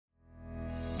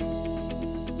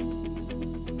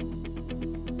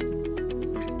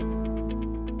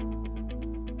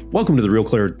Welcome to the Real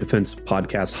Clear Defense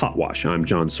Podcast Hot Wash. I'm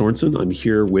John Sorensen. I'm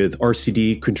here with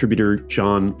RCD contributor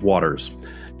John Waters.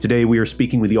 Today we are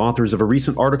speaking with the authors of a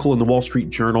recent article in the Wall Street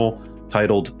Journal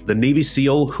titled "The Navy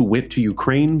SEAL Who Went to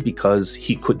Ukraine Because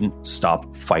He Couldn't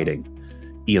Stop Fighting."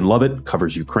 Ian Lovett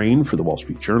covers Ukraine for the Wall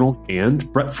Street Journal, and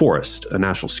Brett Forrest, a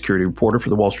national security reporter for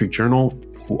the Wall Street Journal,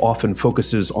 who often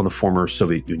focuses on the former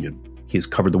Soviet Union. He's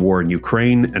covered the war in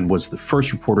Ukraine and was the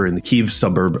first reporter in the Kyiv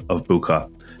suburb of Bucha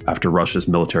after Russia's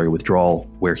military withdrawal,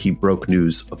 where he broke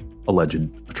news of alleged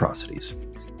atrocities.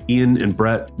 Ian and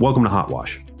Brett, welcome to Hot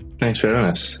Wash. Thanks for having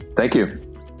us. Thank you.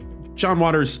 John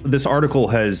Waters, this article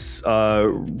has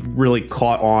really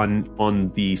caught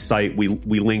on the site. We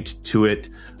linked to it.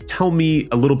 Tell me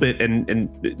a little bit,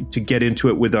 and to get into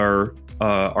it with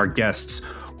our guests,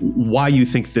 why you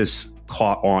think this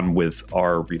caught on with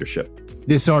our readership.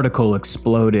 This article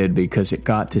exploded because it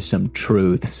got to some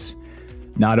truths.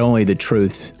 Not only the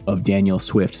truths of Daniel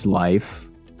Swift's life,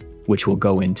 which we'll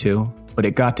go into, but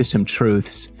it got to some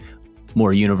truths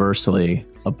more universally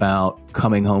about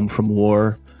coming home from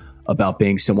war, about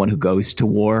being someone who goes to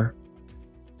war.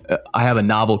 I have a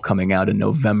novel coming out in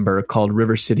November called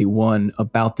River City 1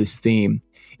 about this theme.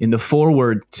 In the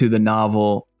foreword to the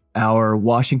novel, our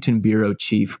Washington bureau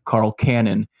chief, Carl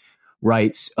Cannon,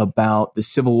 writes about the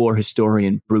Civil War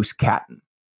historian Bruce Catton.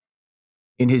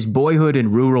 In his boyhood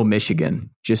in rural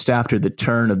Michigan, just after the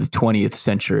turn of the 20th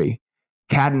century,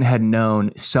 Catton had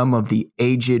known some of the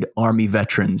aged Army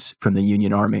veterans from the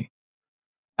Union Army.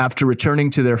 After returning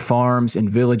to their farms and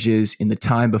villages in the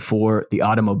time before the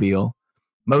automobile,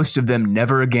 most of them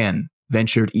never again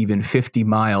ventured even 50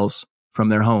 miles from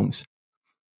their homes.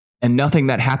 And nothing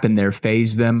that happened there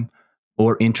fazed them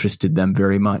or interested them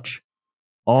very much.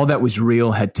 All that was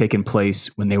real had taken place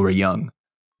when they were young.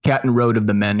 Catton wrote of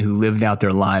the men who lived out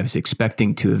their lives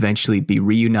expecting to eventually be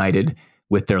reunited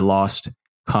with their lost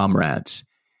comrades.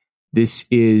 This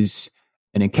is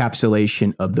an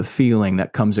encapsulation of the feeling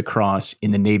that comes across in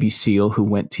the Navy SEAL who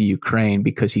went to Ukraine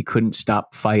because he couldn't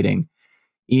stop fighting.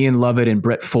 Ian Lovett and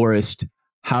Brett Forrest,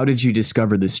 how did you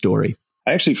discover this story?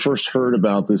 I actually first heard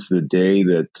about this the day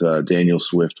that Daniel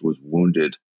Swift was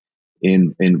wounded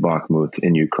in Bakhmut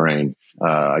in Ukraine.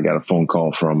 I got a phone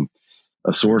call from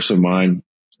a source of mine,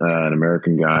 an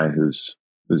American guy who's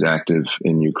active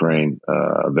in Ukraine,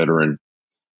 a veteran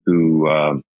who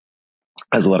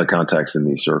has a lot of contacts in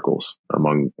these circles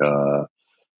among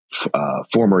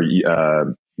former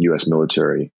U.S.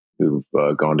 military who've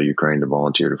gone to Ukraine to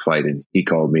volunteer to fight. And he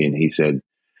called me and he said,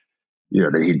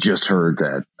 that he just heard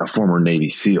that a former Navy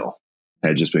SEAL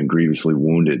had just been grievously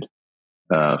wounded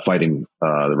fighting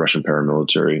the Russian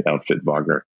paramilitary outfit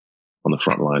Wagner on the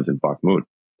front lines in Bakhmut.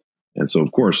 And so,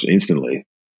 of course, instantly,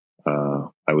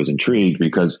 I was intrigued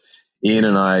because Ian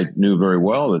and I knew very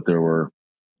well that there were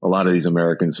a lot of these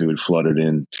Americans who had flooded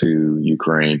into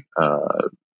Ukraine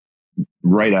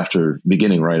right after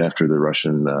the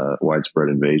Russian widespread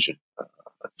invasion,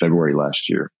 February last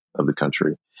year of the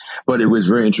country. But it was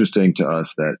very interesting to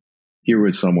us that here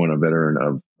was someone, a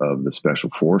veteran of the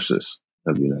Special Forces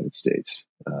of the United States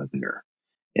there.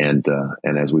 And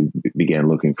as we began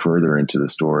looking further into the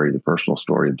story, the personal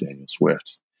story of Daniel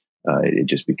Swift, it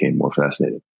just became more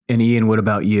fascinating. And Ian, what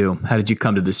about you? How did you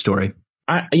come to this story?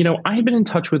 I had been in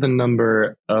touch with a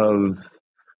number of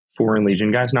Foreign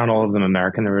Legion guys, not all of them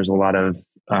American. There was a lot of,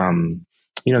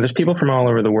 there's people from all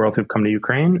over the world who've come to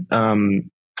Ukraine.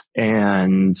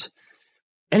 And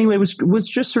anyway, was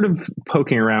just sort of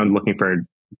poking around looking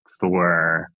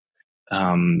for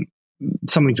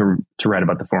something to write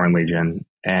about the Foreign Legion.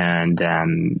 And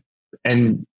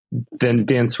then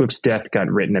Dan Swift's death got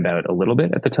written about a little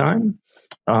bit at the time.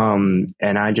 And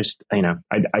I just,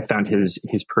 I found his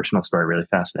personal story really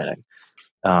fascinating.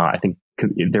 I think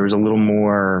there was a little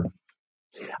more,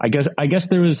 I guess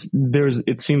there was,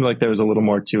 it seemed like there was a little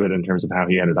more to it in terms of how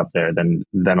he ended up there than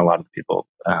a lot of the people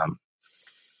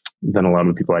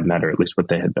I'd met, or at least what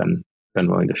they had been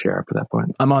willing to share up to that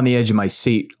point. I'm on the edge of my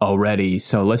seat already.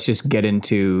 So let's just get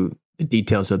into the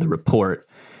details of the report.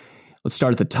 Let's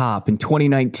start at the top. In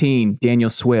 2019,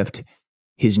 Daniel Swift,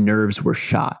 his nerves were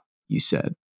shot, you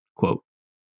said. Quote,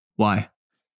 why?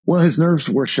 Well, his nerves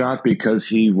were shot because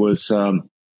he was in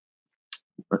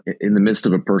the midst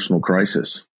of a personal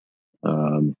crisis.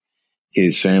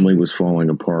 His family was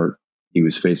falling apart. He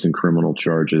was facing criminal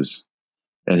charges.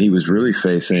 And he was really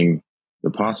facing the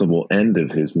possible end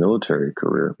of his military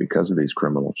career because of these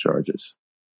criminal charges.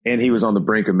 And he was on the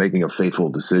brink of making a fateful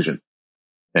decision.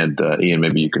 And Ian,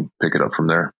 maybe you can pick it up from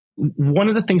there. One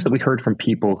of the things that we heard from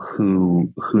people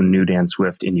who knew Dan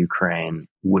Swift in Ukraine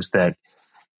was that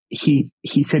he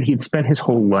said he'd spent his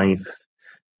whole life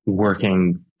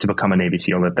working to become a Navy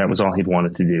SEAL, that was all he'd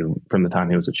wanted to do from the time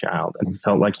he was a child. And he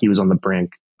felt like he was on the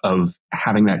brink of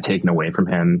having that taken away from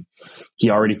him.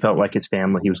 He already felt like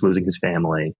he was losing his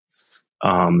family.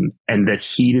 And that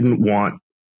he didn't want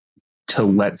to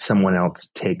let someone else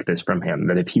take this from him,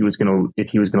 that if he was going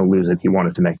to lose it, he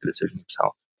wanted to make the decision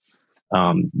himself.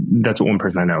 That's what one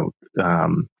person I know,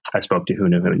 I spoke to who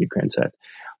knew him in Ukraine said.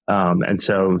 And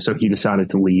so he decided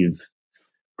to leave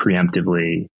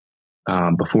preemptively,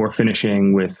 before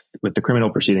finishing with the criminal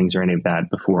proceedings or any of that,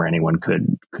 before anyone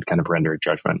could kind of render a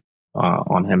judgment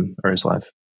on him or his life.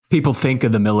 People think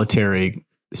of the military,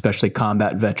 especially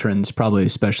combat veterans, probably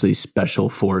especially special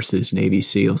forces, Navy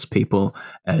SEALs people,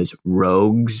 as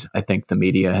rogues. I think the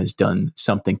media has done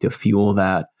something to fuel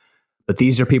that. But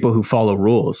these are people who follow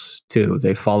rules too.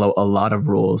 They follow a lot of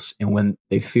rules. And when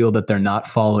they feel that they're not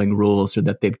following rules or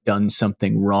that they've done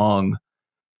something wrong,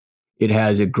 it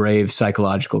has a grave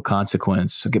psychological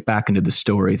consequence. So get back into the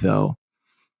story though.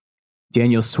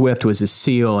 Daniel Swift was a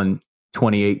SEAL in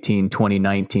 2018,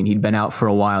 2019. He'd been out for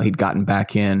a while. He'd gotten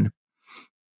back in.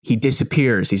 He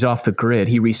disappears. He's off the grid.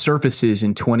 He resurfaces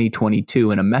in 2022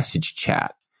 in a message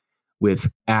chat with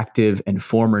active and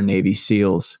former Navy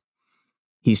SEALs.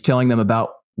 He's telling them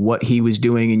about what he was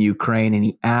doing in Ukraine, and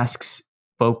he asks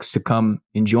folks to come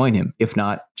and join him. If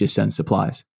not, just send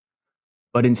supplies.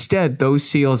 But instead, those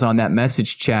SEALs on that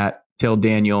message chat tell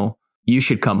Daniel, you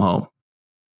should come home.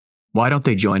 Why don't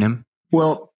they join him?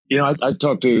 Well, I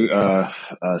talked to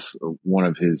one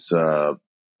of his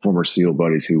former SEAL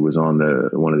buddies who was on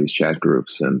one of these chat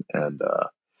groups, and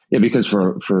because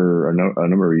for a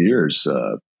number of years,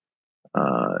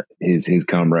 his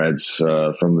comrades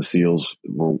from the SEALs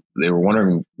were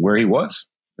wondering where he was,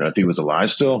 if he was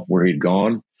alive still, where he'd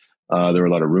gone. There were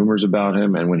a lot of rumors about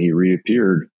him, and when he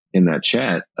reappeared in that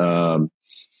chat, I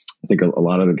think a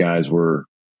lot of the guys were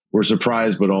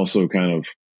surprised, but also kind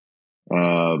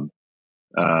of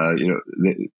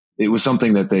it was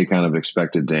something that they kind of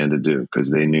expected Dan to do, because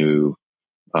they knew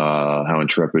how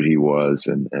intrepid he was,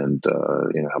 and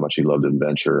how much he loved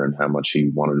adventure and how much he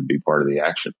wanted to be part of the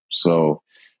action. So,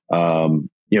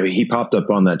 he popped up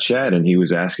on that chat and he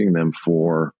was asking them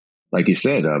for, like you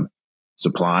said,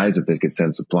 supplies, if they could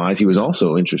send supplies. He was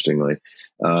also, interestingly,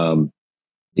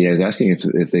 he was asking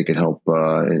if they could help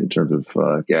in terms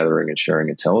of gathering and sharing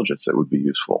intelligence that would be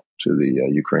useful to the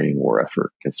Ukrainian war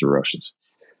effort against the Russians.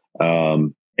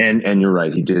 And you're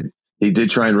right, he did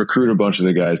try and recruit a bunch of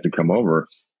the guys to come over.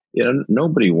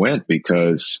 Nobody went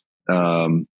because,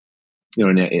 and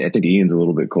I think Ian's a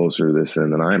little bit closer to this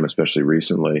than I am, especially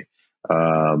recently.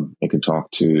 I can talk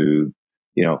to,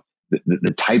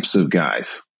 the types of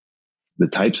guys, the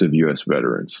types of U.S.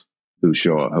 veterans who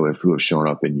have shown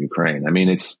up in Ukraine. I mean,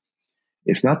 it's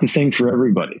not the thing for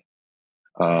everybody,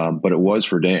 but it was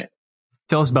for Dan.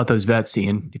 Tell us about those vets,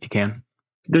 Ian, if you can.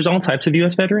 There's all types of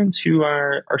U.S. veterans who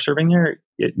are serving here.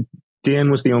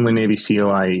 Dan was the only Navy SEAL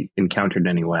I encountered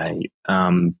anyway.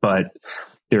 But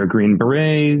there are Green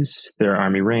Berets, there are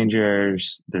Army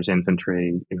Rangers, there's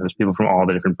infantry. There's people from all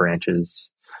the different branches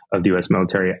of the U.S.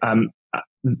 military.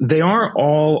 They are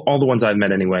all the ones I've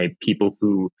met anyway, people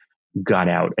who got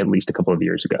out at least a couple of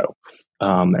years ago.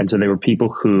 And so they were people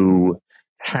who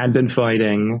had been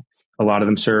fighting. A lot of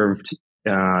them served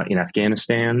in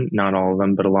Afghanistan, not all of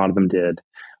them, but a lot of them did,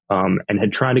 and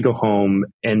had tried to go home.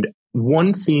 And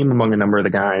one theme among a number of the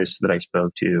guys that I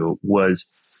spoke to was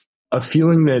a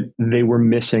feeling that they were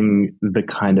missing the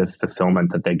kind of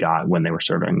fulfillment that they got when they were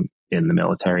serving in the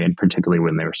military, and particularly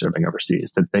when they were serving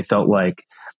overseas, that they felt like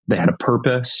they had a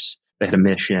purpose, they had a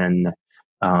mission.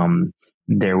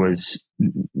 There was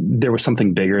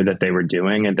something bigger that they were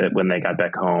doing, and that when they got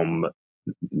back home,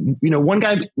 one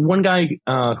guy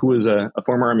who was a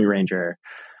former Army Ranger,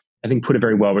 I think put it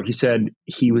very well, where he said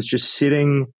he was just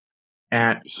sitting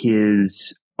at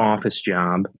his office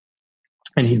job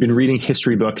and he'd been reading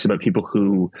history books about people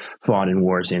who fought in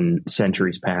wars in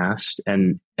centuries past.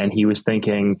 And he was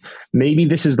thinking, maybe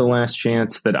this is the last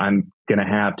chance that I'm going to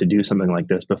have to do something like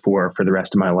this before, for the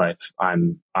rest of my life,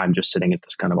 I'm just sitting at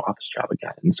this kind of office job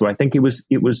again. And so I think it was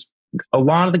a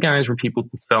lot of the guys were people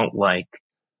who felt like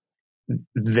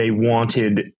they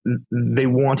wanted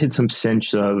some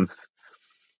sense of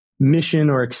mission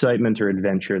or excitement or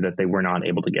adventure that they were not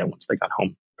able to get once they got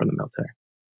home from the military.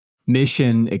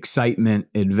 Mission, excitement,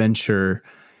 adventure.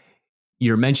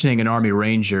 You're mentioning an Army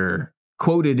Ranger.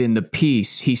 Quoted in the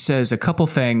piece, he says a couple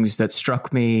things that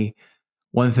struck me.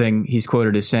 One thing he's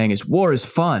quoted as saying is, war is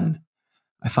fun.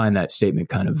 I find that statement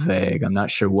kind of vague. I'm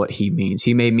not sure what he means.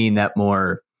 He may mean that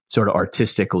more sort of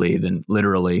artistically than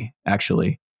literally,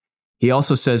 actually. He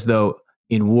also says, though,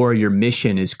 in war, your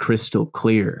mission is crystal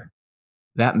clear.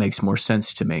 That makes more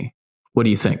sense to me. What do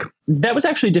you think? That was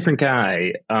actually a different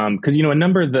guy, because a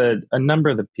number of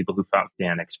the people who fought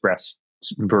Dan expressed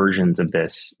versions of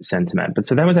this sentiment. But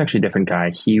so that was actually a different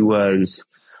guy. He was,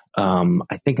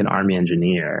 I think, an Army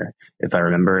engineer, if I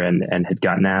remember, and had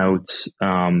gotten out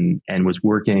and was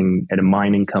working at a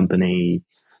mining company.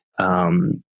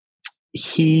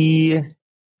 He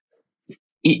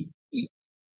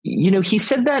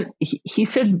said that he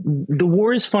said the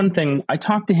war is fun thing. I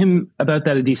talked to him about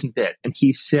that a decent bit, and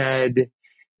he said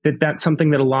that that's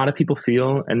something that a lot of people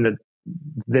feel and that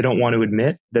they don't want to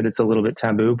admit, that it's a little bit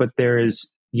taboo, but there is,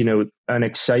 an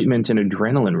excitement and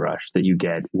adrenaline rush that you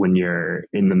get when you're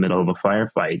in the middle of a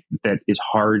firefight that is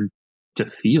hard to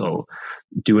feel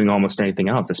doing almost anything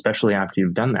else, especially after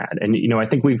you've done that. And, I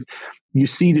think you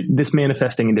see this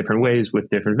manifesting in different ways with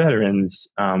different veterans,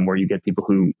 where you get people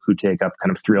who take up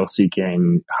kind of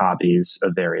thrill-seeking hobbies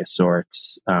of various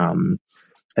sorts,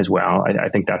 as well. I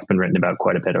think that's been written about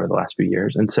quite a bit over the last few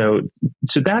years. And so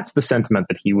that's the sentiment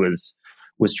that he was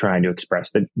trying to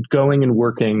express, that going and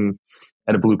working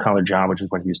at a blue-collar job, which is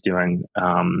what he was doing,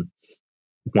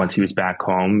 once he was back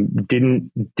home,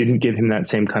 didn't give him that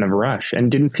same kind of rush,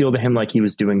 and didn't feel to him like he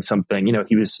was doing something.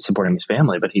 He was supporting his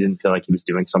family, but he didn't feel like he was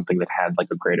doing something that had like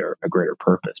a greater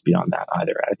purpose beyond that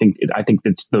either. I think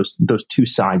it's those two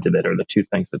sides of it are the two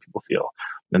things that people feel,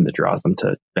 and that draws them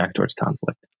back towards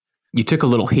conflict. You took a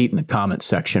little heat in the comments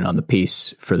section on the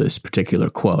piece for this particular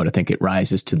quote. I think it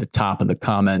rises to the top of the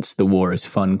comments. The war is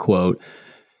fun quote.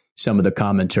 Some of the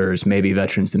commenters, maybe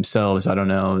veterans themselves, I don't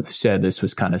know, said this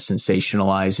was kind of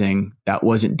sensationalizing. That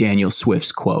wasn't Daniel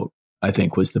Swift's quote, I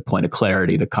think, was the point of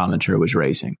clarity the commenter was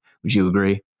raising. Would you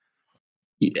agree?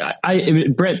 Yeah,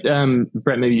 Brett,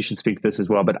 maybe you should speak to this as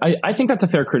well. But I think that's a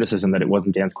fair criticism that it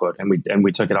wasn't Dan's quote, and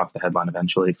we took it off the headline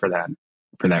eventually for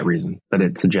that reason. But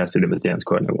it suggested it was Dan's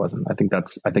quote, and it wasn't. I think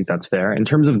that's fair. In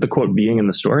terms of the quote being in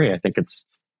the story, I think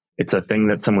it's a thing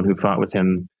that someone who fought with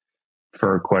him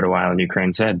for quite a while in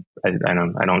Ukraine said. I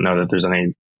don't know that there's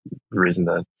any reason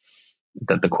that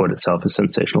the quote itself is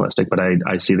sensationalistic, but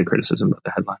I see the criticism of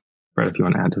the headline. Brett, if you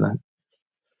want to add to that.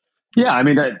 Yeah, I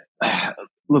mean,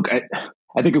 look,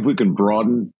 I think if we can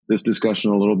broaden this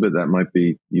discussion a little bit, that might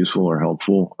be useful or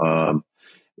helpful. And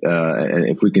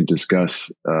if we can discuss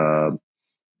the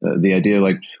idea,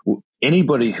 like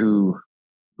anybody who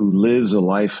lives a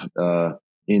life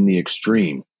in the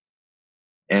extreme,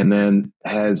 and then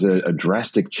has a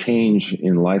drastic change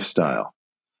in lifestyle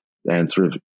and sort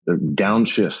of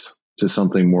downshifts to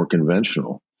something more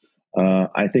conventional.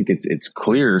 I think it's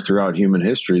clear throughout human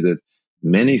history that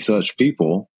many such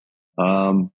people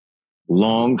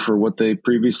long for what they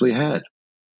previously had,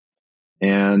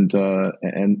 and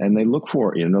they look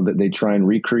for it. That they try and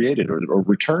recreate it or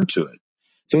return to it.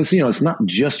 So it's not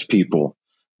just people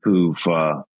who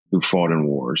fought in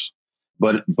wars.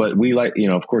 But we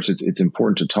of course, it's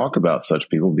important to talk about such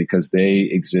people because they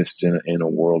exist in a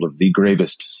world of the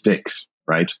gravest stakes,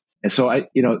 right? And so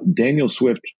Daniel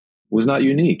Swift was not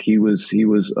unique. He was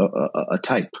a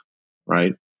type,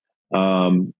 right?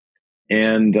 And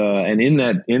in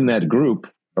that group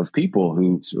of people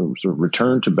who sort of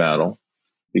return to battle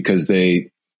because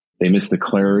they miss the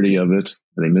clarity of it,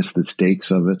 they miss the stakes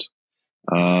of it.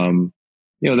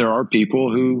 There are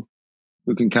people who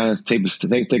can kind of take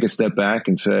a step back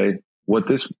and say what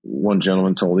this one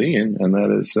gentleman told Ian, and that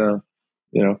is,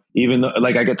 even though,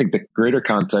 like, I think the greater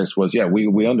context was,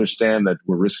 we understand that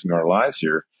we're risking our lives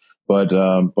here, but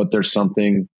there's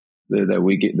something that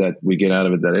we get out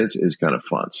of it that is kind of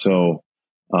fun. So,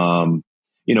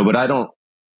 but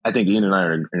I think Ian and I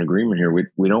are in agreement here.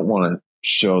 We don't want to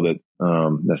show that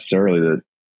necessarily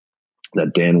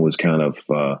that Dan was kind of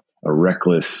a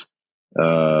reckless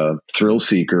thrill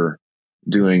seeker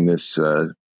doing this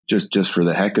just for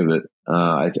the heck of it.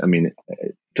 I mean,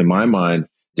 to my mind,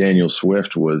 Daniel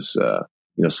Swift was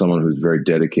someone who's very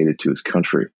dedicated to his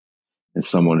country, and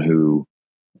someone who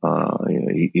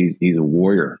he's a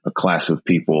warrior, a class of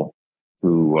people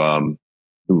who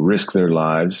risk their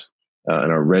lives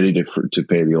and are ready to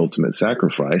pay the ultimate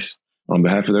sacrifice on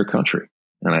behalf of their country.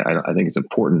 And I think it's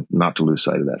important not to lose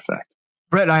sight of that fact.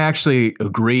 Brett, I actually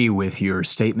agree with your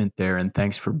statement there, and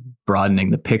thanks for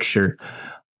broadening the picture.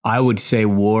 I would say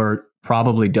war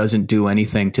probably doesn't do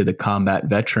anything to the combat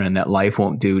veteran that life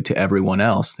won't do to everyone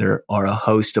else. There are a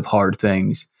host of hard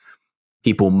things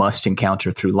people must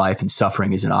encounter through life, and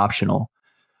suffering isn't optional.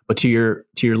 But to your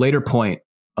later point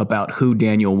about who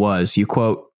Daniel was, you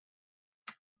quote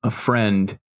a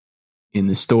friend in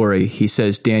the story. He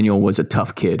says Daniel was a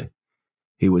tough kid.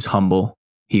 He was humble.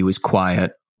 He was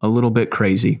quiet. A little bit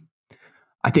crazy.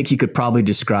 I think you could probably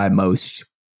describe most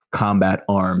combat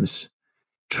arms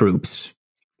troops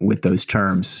with those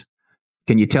terms.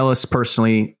 Can you tell us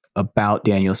personally about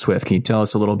Daniel Swift? Can you tell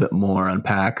us a little bit more,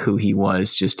 unpack who he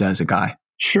was just as a guy?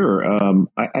 Sure.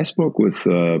 I spoke with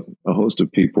a host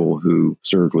of people who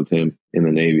served with him in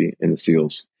the Navy, in the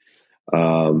SEALs.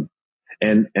 And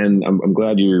I'm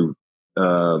glad you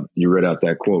read out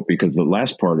that quote, because the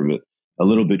last part of it, a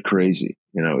little bit crazy,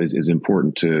 is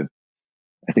important to,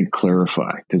 I think,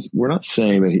 clarify, because we're not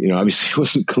saying that, obviously he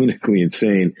wasn't clinically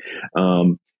insane.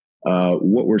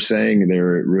 What we're saying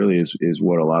there really is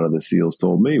what a lot of the SEALs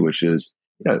told me, which is,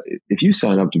 if you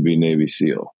sign up to be a Navy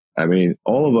SEAL, I mean,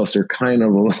 all of us are kind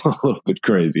of a little bit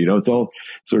crazy. It's all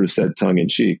sort of said tongue in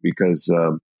cheek, because,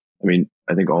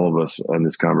 I think all of us on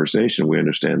this conversation, we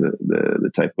understand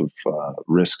the type of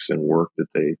risks and work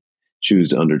that they choose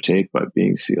to undertake by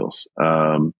being SEALs.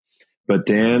 But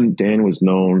Dan was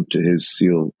known to his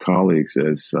SEAL colleagues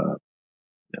as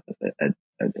a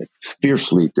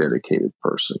fiercely dedicated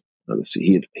person.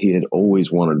 He had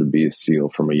always wanted to be a SEAL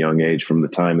from a young age, from the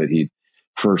time that he'd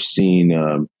first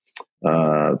seen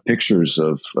pictures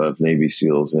of Navy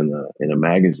SEALs in a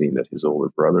magazine that his older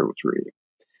brother was reading.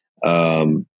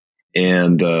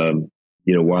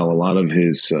 While a lot of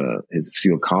his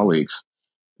SEAL colleagues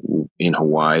in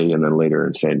Hawaii and then later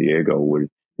in San Diego would,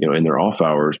 in their off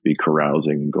hours be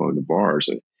carousing and going to bars,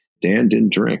 Dan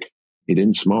didn't drink. He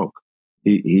didn't smoke.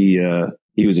 He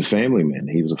was a family man.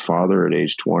 He was a father at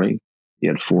age 20. He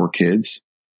had 4 kids.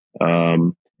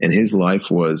 And his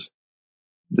life was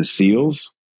the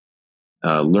SEALs,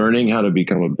 learning how to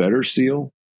become a better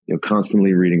SEAL,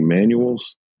 constantly reading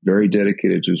manuals, very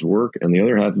dedicated to his work. And the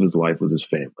other half of his life was his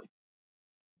family.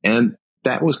 And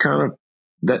that was kind of,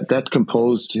 that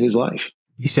composed his life.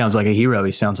 He sounds like a hero.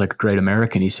 He sounds like a great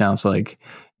American. He sounds like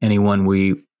anyone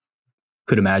we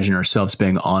could imagine ourselves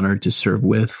being honored to serve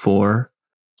with, for.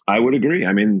 I would agree.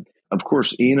 I mean, of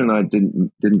course, Ian and I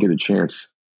didn't get a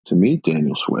chance to meet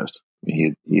Daniel Swift. He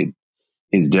had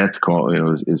his death call,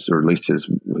 or at least his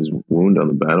wound on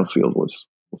the battlefield was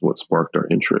what sparked our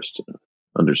interest,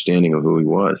 understanding of who he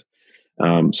was.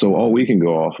 So all we can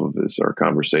go off of is our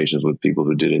conversations with people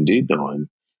who did indeed know him,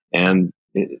 and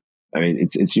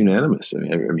it's unanimous. I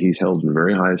mean, he's held in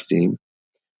very high esteem,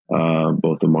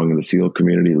 both among the SEAL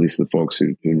community, at least the folks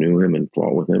who knew him and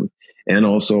fought with him, and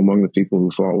also among the people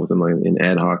who fought with him in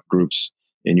ad hoc groups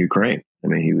in Ukraine. I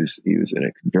mean, he was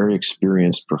a very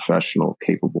experienced, professional,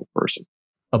 capable person.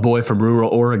 A boy from rural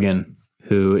Oregon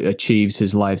who achieves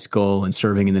his life's goal in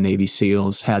serving in the Navy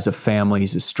SEALs, has a family.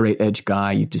 He's a straight edge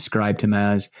guy. You've described him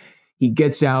as. He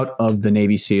gets out of the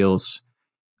Navy SEALs,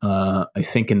 I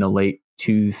think in the late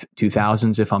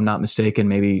 2000s, if I'm not mistaken,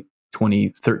 maybe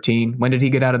 2013. When did he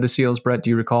get out of the SEALs, Brett? Do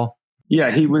you recall?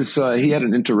 Yeah, he was. He had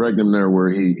an interregnum there where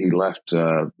he left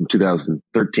from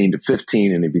 2013 to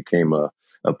 15, and he became a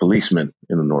policeman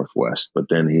in the Northwest. But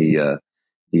then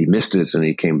he missed it, and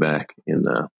he came back in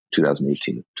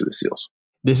 2018 to the SEALs.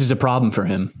 This is a problem for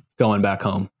him going back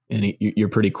home, and you're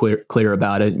pretty clear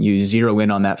about it. You zero in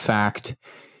on that fact.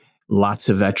 Lots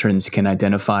of veterans can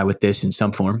identify with this in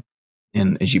some form.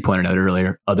 And as you pointed out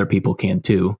earlier, other people can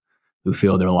too, who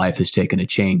feel their life has taken a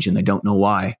change and they don't know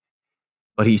why.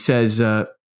 But he says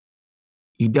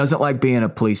he doesn't like being a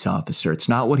police officer. It's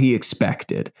not what he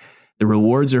expected. The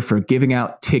rewards are for giving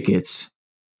out tickets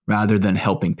rather than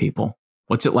helping people.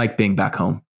 What's it like being back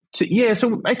home? So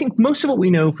I think most of what we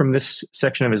know from this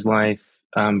section of his life,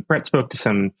 Brett spoke to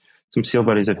some SEAL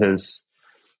buddies of his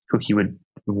who he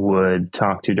would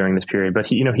talk to during this period. But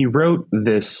he wrote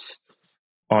this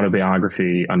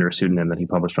autobiography under a pseudonym that he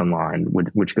published online,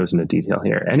 which goes into detail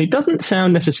here. And it doesn't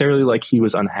sound necessarily like he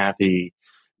was unhappy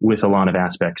with a lot of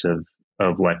aspects of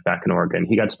life back in Oregon.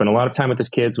 He got to spend a lot of time with his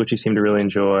kids, which he seemed to really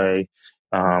enjoy.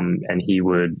 And he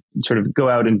would sort of go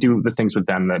out and do the things with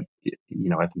them that,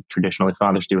 I think traditionally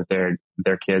fathers do with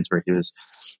their kids, where he was,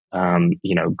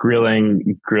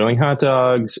 grilling hot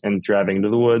dogs and driving into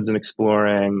the woods and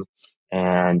exploring.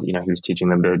 And, he was teaching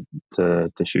them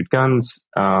to shoot guns.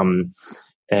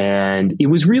 And it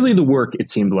was really the work, it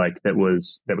seemed like, that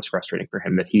was frustrating for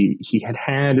him, that he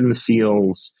had in the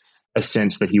SEALs a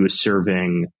sense that he was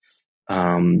serving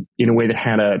in a way that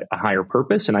had a higher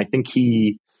purpose. And I think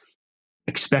he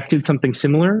expected something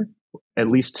similar, at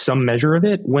least some measure of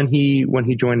it, when he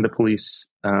joined the police.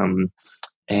 And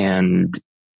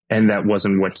that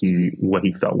wasn't what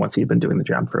he felt once he had been doing the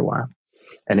job for a while.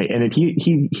 And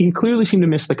he clearly seemed to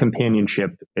miss the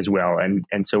companionship as well.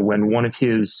 And so when one of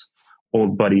his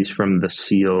old buddies from the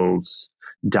SEALs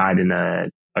died in a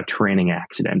training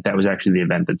accident, that was actually the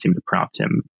event that seemed to prompt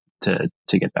him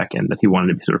to get back in, that he wanted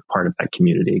to be sort of part of that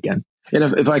community again. And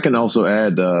if I can also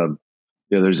add,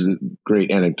 there's a great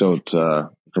anecdote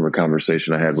from a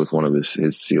conversation I had with one of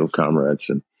his SEAL comrades,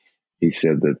 and he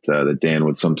said that Dan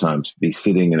would sometimes be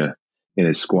sitting in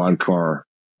his squad car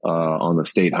on the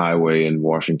state highway in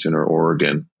Washington or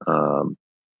Oregon,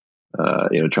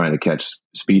 trying to catch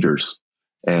speeders,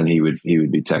 and he would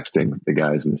be texting the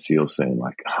guys in the SEALs saying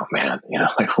like, "Oh man,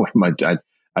 like what am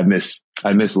I miss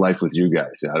life with you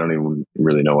guys. I don't even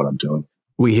really know what I'm doing."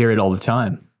 We hear it all the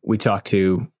time. We talk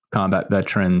to combat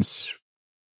veterans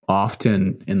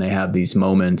often, and they have these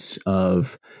moments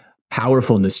of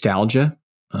powerful nostalgia,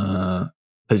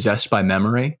 possessed by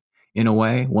memory in a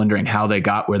way, wondering how they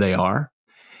got where they are.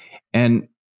 And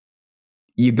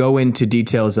you go into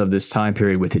details of this time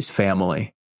period with his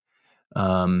family,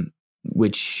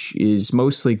 which is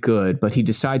mostly good, but he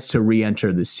decides to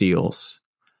re-enter the SEALs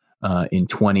in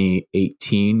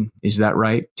 2018. Is that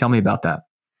right? Tell me about that.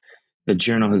 The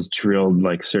journal has drilled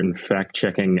like certain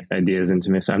fact-checking ideas into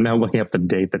me. So I'm now looking up the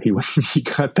date that he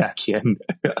got back in.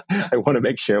 I want to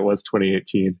make sure it was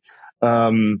 2018.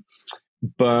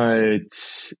 But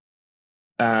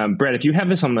Brett, if you have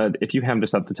this at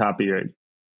the top of your,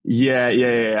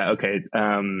 yeah. Okay.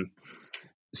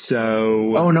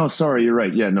 So. Oh no, sorry, you're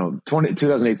right. Yeah, no,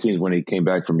 2018 is when he came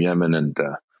back from Yemen and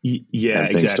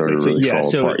exactly. Started to really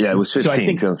fall apart. Yeah, it was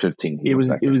 2015. It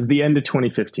was the end of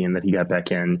 2015 that he got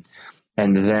back in,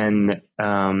 and then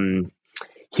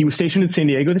he was stationed in San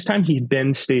Diego this time. He had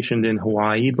been stationed in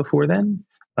Hawaii before then,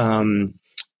 and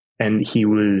he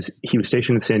was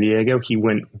stationed in San Diego. He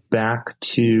went back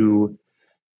to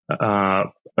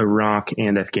Iraq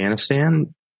and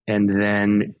Afghanistan, and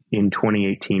then in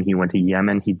 2018 he went to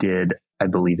Yemen. He did, I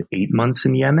believe, 8 months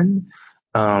in Yemen.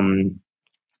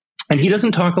 And he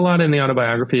doesn't talk a lot in the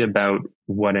autobiography about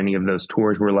what any of those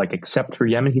tours were like, except for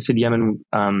Yemen. He said Yemen,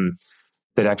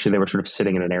 that actually they were sort of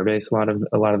sitting in an airbase a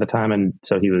lot of the time, and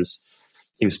so he was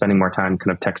spending more time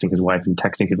kind of texting his wife and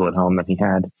texting people at home than he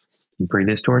had in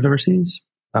previous tours overseas.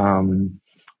 And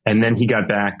then he got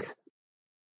back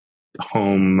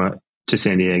home to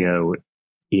San Diego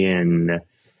in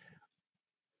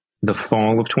the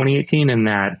fall of 2018, and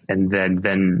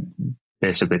then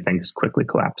basically things quickly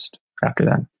collapsed after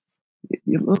that.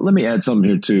 Let me add something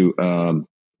here too,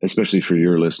 especially for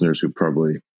your listeners who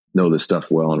probably know this stuff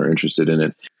well and are interested in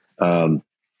it.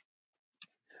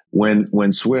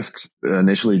 When Swift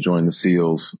initially joined the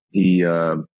SEALs, he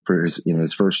for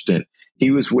his first stint,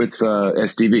 he was with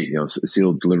SDV,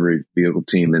 SEAL Delivery Vehicle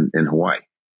Team in Hawaii.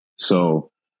 So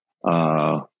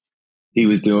he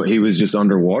was just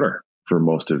underwater for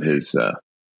most of his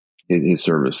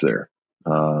service there,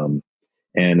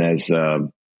 and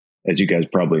as you guys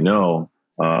probably know,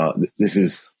 this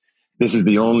is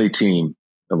the only team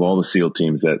of all the SEAL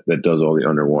teams that does all the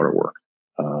underwater work,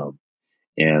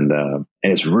 and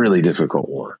it's really difficult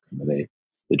work. The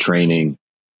training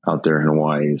out there in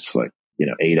Hawaii is like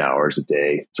 8 hours a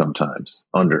day, sometimes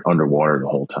underwater the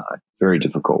whole time. Very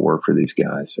difficult work for these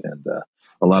guys, and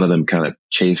a lot of them kind of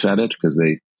chafe at it because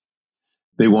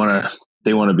they want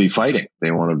to be fighting,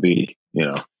 they want to be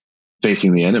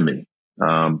facing the enemy.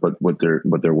 But what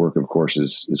their work, of course,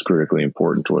 is critically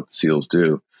important to what the SEALs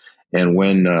do. And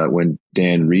when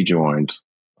Dan rejoined,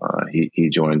 he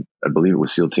joined, I believe it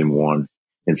was SEAL Team 1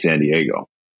 in San Diego,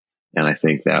 and I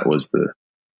think that was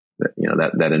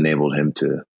that enabled him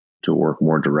to work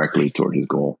more directly toward his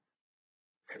goal.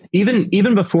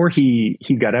 Even before he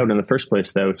got out in the first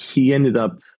place, though, he ended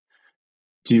up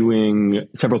doing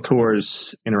several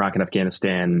tours in Iraq and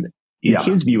Afghanistan. In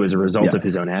his view, as a result of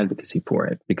his own advocacy for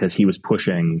it, because he was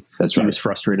pushing. That's right. He was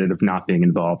frustrated of not being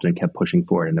involved and kept pushing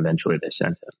for it, and eventually they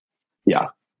sent him. Yeah,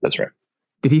 that's right.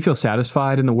 Did he feel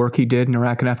satisfied in the work he did in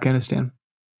Iraq and Afghanistan?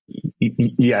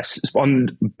 Yes,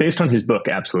 based on his book,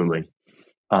 absolutely.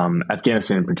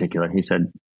 Afghanistan in particular, he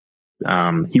said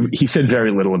he said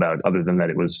very little about, other than that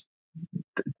it was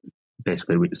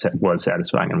basically was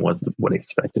satisfying and was what he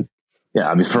expected. Yeah,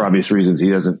 I mean, for obvious reasons, he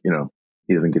doesn't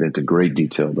get into great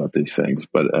detail about these things,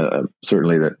 but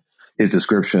certainly that his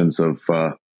descriptions of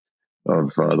the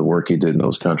work he did in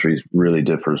those countries really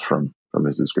differs from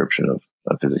his description of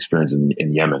his experience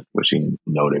in Yemen, which he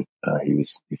noted he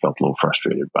felt a little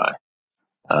frustrated by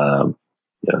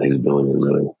his ability to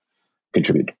really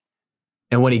contribute.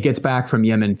 And when he gets back from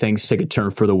Yemen, things take a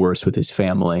turn for the worse with his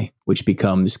family, which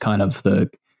becomes kind of the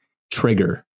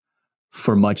trigger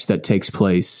for much that takes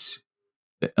place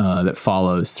that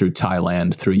follows through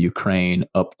Thailand, through Ukraine,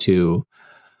 up to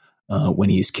when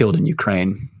he's killed in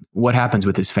Ukraine. What happens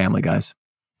with his family, guys?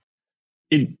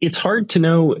 It's hard to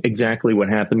know exactly what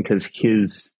happened because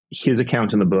his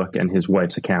account in the book and his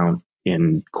wife's account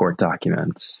in court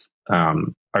documents are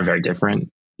very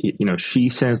different. She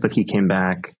says that he came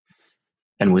back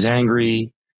and was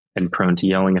angry prone to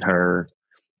yelling at her.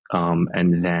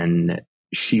 And then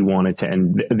she wanted to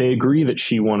end. They agree that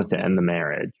she wanted to end the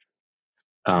marriage,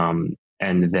 and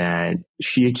that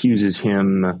she accuses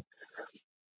him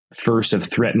first of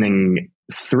threatening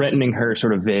her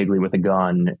sort of vaguely with a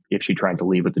gun if she tried to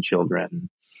leave with the children.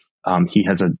 He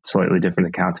has a slightly different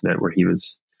account of it, where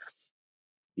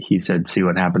he said, "See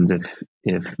what happens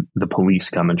if the police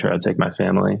come and try to take my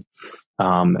family."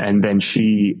 And then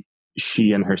she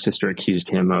and her sister accused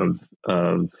him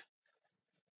of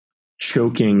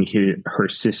choking her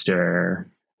sister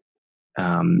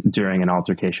during an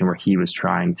altercation where he was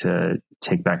trying to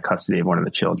take back custody of one of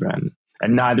the children,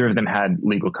 and neither of them had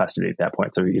legal custody at that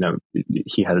point. So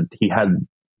he had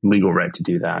legal right to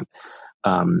do that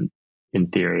in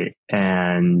theory,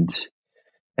 and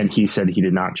he said he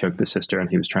did not choke the sister, and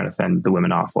he was trying to fend the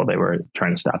women off while they were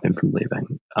trying to stop him from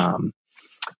leaving.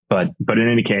 But in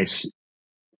any case,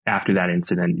 after that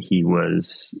incident, he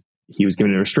was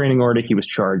given a restraining order. He was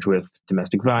charged with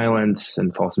domestic violence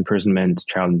and false imprisonment,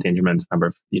 child endangerment,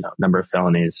 number of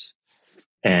felonies,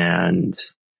 and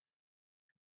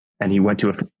he went to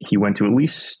at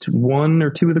least one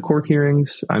or two of the court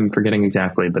hearings. I'm forgetting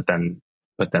exactly, but then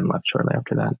left shortly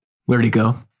after that. Where did he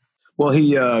go? Well,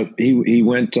 he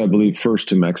went, I believe, first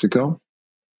to Mexico.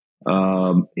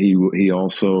 He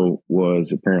also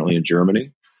was apparently in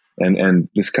Germany, and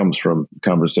this comes from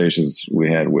conversations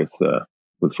we had with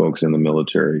folks in the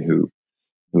military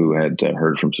who had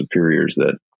heard from superiors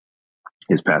that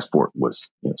his passport was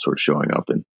sort of showing up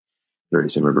in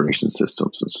various immigration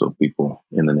systems, and so people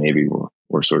in the Navy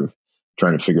were sort of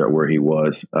trying to figure out where he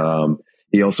was.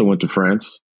 He also went to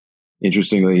France.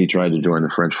 Interestingly, he tried to join the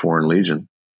French Foreign Legion,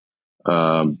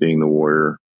 being the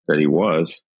warrior that he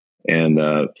was, and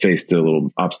faced a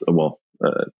little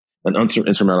an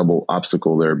insurmountable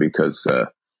obstacle there, because the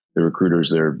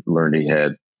recruiters there learned he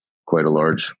had quite a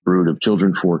large brood of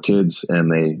children, 4 kids,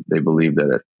 and they believed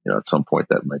that at some point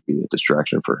that might be a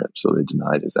distraction for him, so they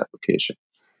denied his application.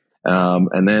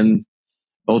 And then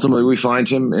ultimately we find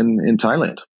him in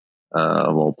Thailand,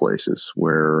 of all places,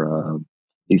 where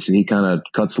he kind of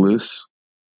cuts loose.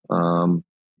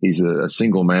 He's a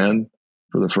single man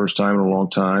for the first time in a long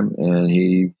time, and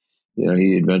he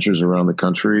adventures around the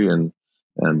country and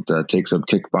takes up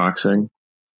kickboxing,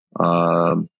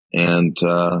 and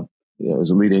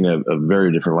is leading a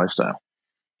very different lifestyle.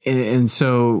 And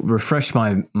so, refresh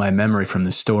my memory from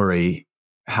the story.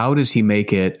 How does he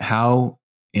make it? How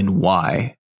and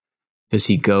why does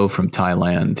he go from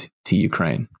Thailand to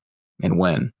Ukraine, and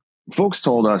when? Folks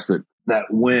told us that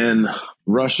when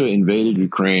Russia invaded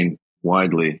Ukraine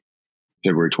widely,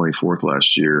 February 24th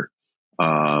last year,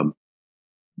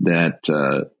 that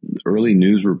early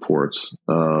news reports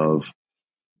of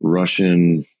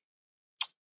Russian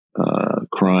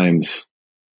crimes,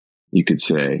 you could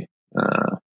say,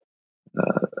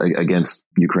 against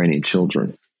Ukrainian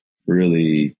children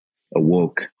really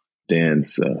awoke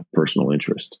Dan's personal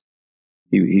interest.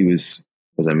 He was,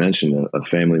 as I mentioned, a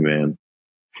family man,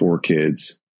 4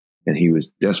 kids, and he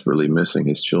was desperately missing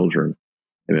his children.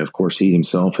 And of course, he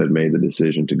himself had made the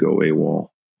decision to go AWOL,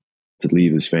 to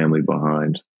leave his family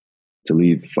behind, to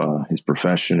leave his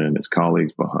profession and his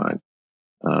colleagues behind.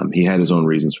 He had his own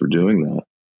reasons for doing that,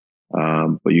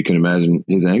 but you can imagine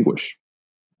his anguish.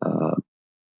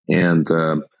 And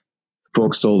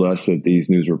folks told us that these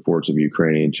news reports of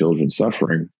Ukrainian children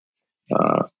suffering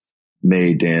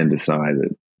made Dan decide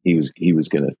that he was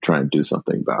going to try and do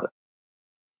something about it.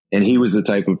 And he was the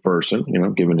type of person,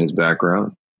 given his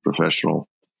background, professional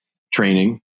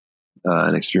training,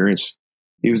 and experience,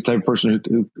 he was the type of person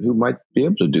who might be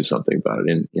able to do something about it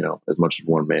in, as much as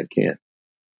one man can.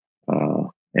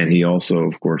 And he also,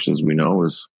 of course, as we know,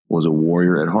 was a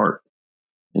warrior at heart,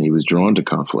 and he was drawn to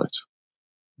conflict.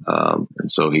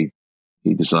 And so he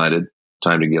decided,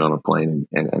 time to get on a plane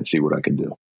and see what I could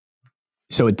do.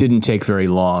 So it didn't take very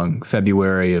long.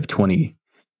 February of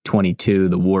 2022,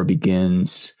 the war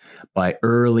begins. By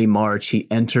early March, he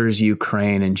enters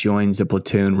Ukraine and joins a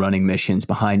platoon running missions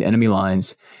behind enemy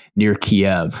lines near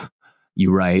Kiev.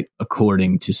 You write,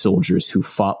 according to soldiers who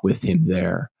fought with him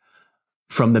there.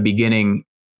 From the beginning,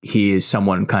 he is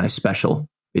someone kind of special,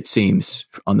 it seems,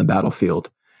 on the battlefield.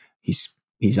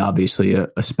 He's obviously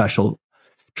a special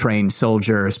trained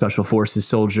soldier, a special forces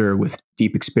soldier with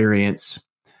deep experience.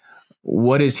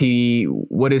 What is he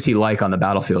like on the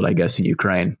battlefield, I guess, in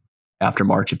Ukraine after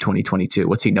March of 2022?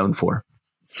 What's he known for?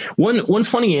 One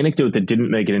funny anecdote that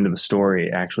didn't make it into the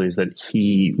story, actually, is that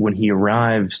when he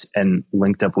arrived and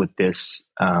linked up with this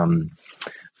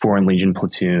Foreign Legion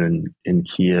platoon in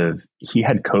Kiev, he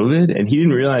had COVID, and he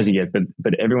didn't realize it yet,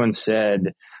 but everyone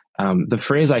said The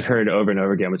phrase I heard over and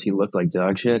over again was he looked like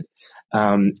dog shit.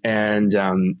 And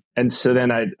so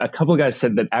then a couple of guys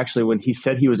said that actually when he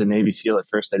said he was a Navy SEAL at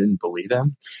first, I didn't believe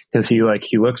him because he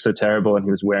looked so terrible and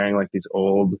he was wearing like these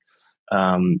old,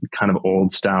 kind of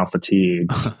old style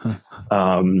fatigues.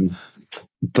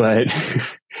 But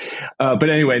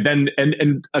anyway, then,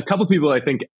 and a couple people I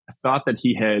think thought that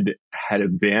he had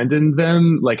abandoned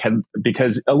them,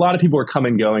 because a lot of people were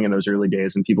coming and going in those early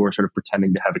days and people were sort of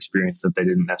pretending to have experience that they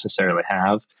didn't necessarily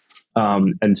have.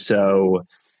 And so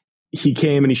he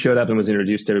came and he showed up and was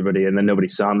introduced to everybody, and then nobody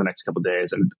saw him the next couple of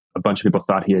days. And a bunch of people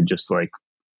thought he had just like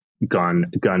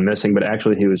gone missing, but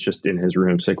actually he was just in his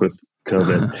room sick with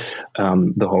COVID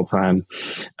the whole time.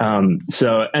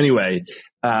 So anyway,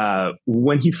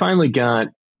 when he finally got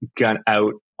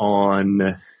out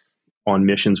on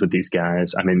missions with these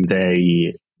guys, I mean,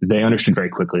 they understood very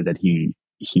quickly that he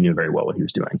knew very well what he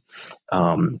was doing.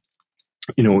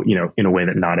 In a way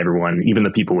that not everyone, even the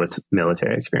people with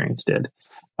military experience, did.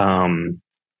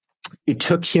 It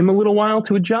took him a little while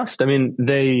to adjust. I mean,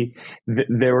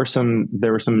 there were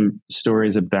some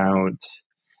stories about,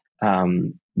 that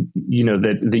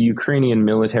the Ukrainian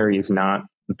military is not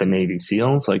the Navy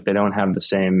SEALs. Like, they don't have the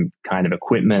same kind of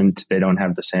equipment. They don't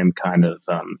have the same kind of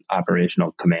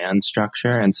operational command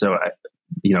structure. And so,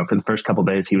 for the first couple of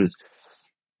days,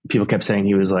 people kept saying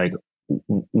he was like,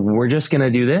 we're just going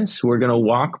to do this. We're going to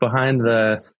walk behind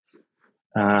the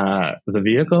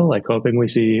vehicle, like hoping we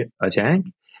see a tank.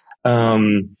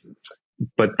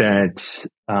 But that,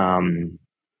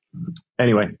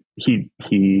 anyway, he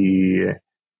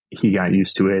got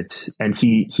used to it, and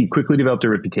he quickly developed a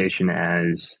reputation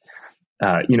as,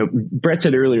 Brett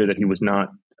said earlier that he was not,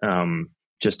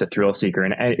 just a thrill seeker.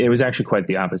 And it was actually quite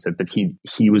the opposite, that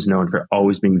he was known for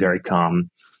always being very calm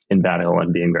in battle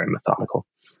and being very methodical.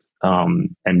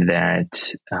 And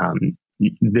that,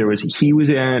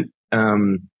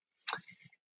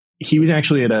 he was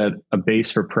actually at a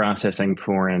base for processing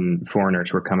foreigners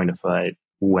who were coming to fight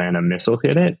when a missile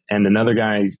hit it. And another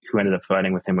guy who ended up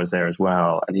fighting with him was there as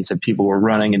well. And he said people were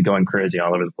running and going crazy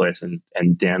all over the place. And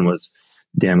Dan was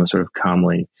sort of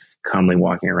calmly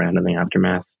walking around in the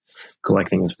aftermath,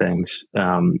 collecting his things.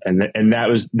 And that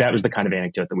was the kind of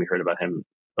anecdote that we heard about him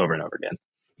over and over again.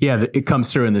 Yeah, it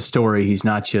comes through in the story. He's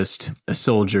not just a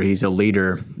soldier, he's a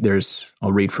leader.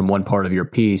 I'll read from one part of your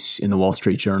piece in the Wall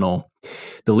Street Journal.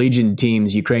 The Legion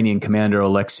team's Ukrainian commander,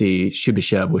 Alexei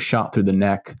Shubyshev, was shot through the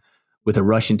neck with a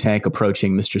Russian tank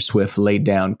approaching. Mr. Swift laid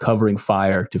down, covering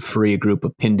fire to free a group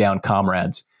of pinned down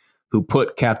comrades who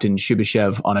put Captain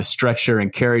Shubyshev on a stretcher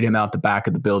and carried him out the back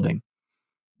of the building.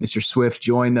 Mr. Swift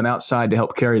joined them outside to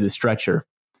help carry the stretcher.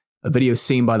 A video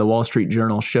seen by the Wall Street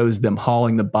Journal shows them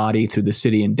hauling the body through the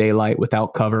city in daylight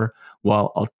without cover,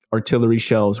 while artillery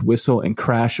shells whistle and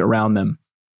crash around them.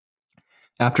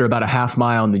 After about a half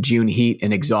mile in the June heat,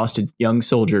 an exhausted young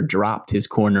soldier dropped his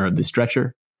corner of the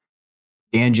stretcher.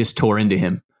 Dan just tore into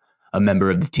him, a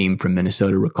member of the team from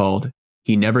Minnesota recalled.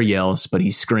 He never yells, but he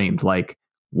screamed, like,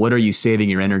 "What are you saving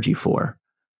your energy for?"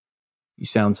 He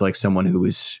sounds like someone who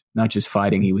was not just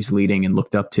fighting, he was leading and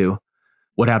looked up to.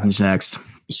 What happens next?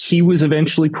 He was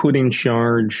eventually put in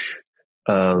charge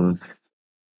of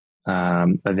a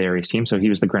various teams. So he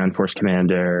was the ground force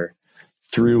commander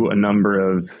through a number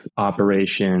of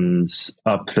operations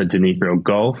up the Dnipro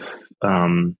Gulf,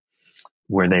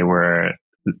 where they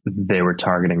were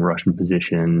targeting Russian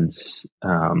positions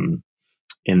in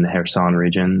the Kherson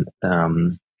region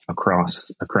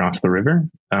across the river.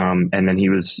 And then he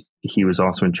was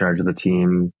also in charge of the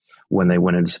team when they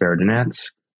went into Severodonetsk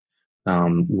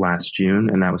last June,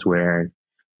 and that was where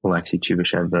Alexei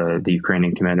Shubyshev, the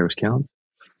Ukrainian commander, was killed.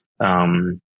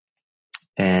 And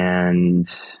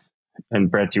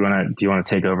Brett, do you want to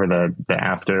take over the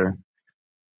after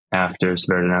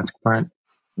Severodonetsk part?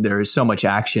 There is so much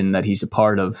action that he's a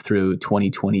part of through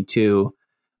 2022,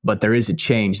 but there is a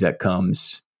change that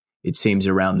comes, it seems,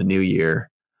 around the new year.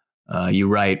 You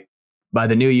write, by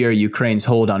the new year, Ukraine's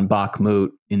hold on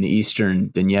Bakhmut in the eastern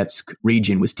Donetsk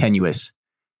region was tenuous.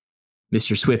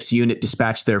 Mr. Swift's unit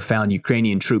dispatched there found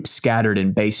Ukrainian troops scattered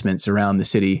in basements around the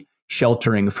city,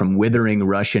 sheltering from withering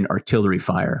Russian artillery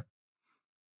fire.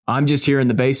 "I'm just here in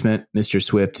the basement," Mr.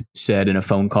 Swift said in a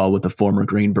phone call with a former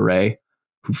Green Beret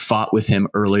who fought with him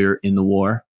earlier in the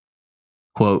war.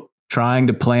 Quote, "Trying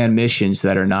to plan missions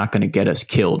that are not going to get us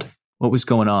killed." What was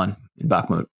going on in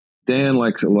Bakhmut? Dan,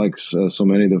 like so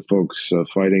many of the folks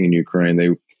fighting in Ukraine,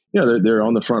 they're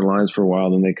on the front lines for a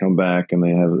while, then they come back and they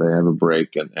have a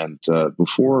break. And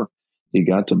before he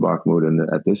got to Bakhmut, and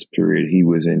at this period he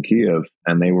was in Kiev,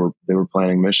 and they were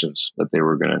planning missions that they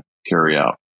were going to carry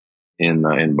out in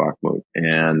Bakhmut.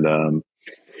 And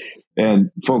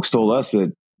And folks told us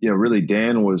that, really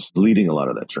Dan was leading a lot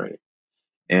of that training.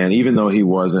 And even though he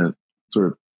wasn't sort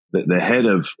of the head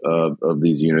of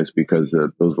these units, because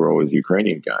those were always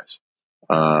Ukrainian guys,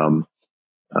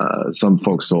 some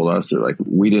folks told us that, like,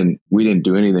 we didn't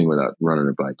do anything without running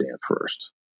it by Dan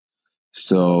first.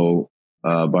 So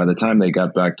by the time they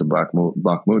got back to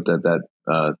Bakhmut at that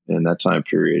in that time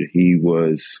period, he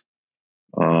was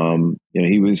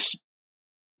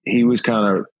he was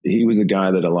a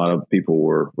guy that a lot of people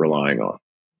were relying on,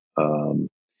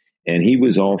 and he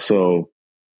was also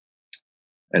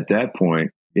at that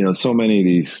point, so many of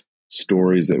these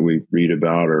stories that we read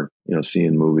about or see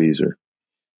in movies or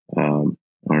on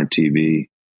TV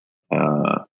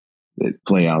that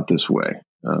play out this way.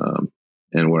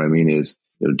 And what I mean is,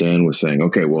 Dan was saying,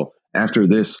 okay, well, after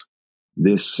this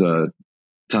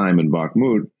time in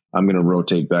Bakhmut, I'm going to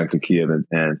rotate back to Kiev and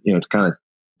to kind of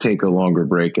take a longer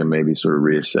break and maybe sort of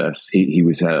reassess. He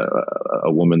was a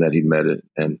woman that he'd met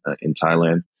in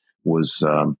Thailand was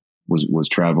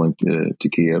traveling to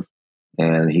Kiev,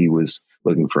 and he was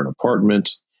looking for an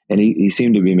apartment, and he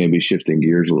seemed to be maybe shifting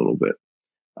gears a little bit.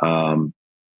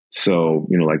 So,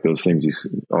 like those things you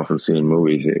often see in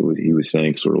movies, he was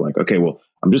saying sort of like, okay, well,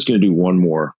 I'm just going to do one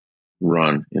more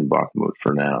run in Bakhmut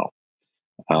for now.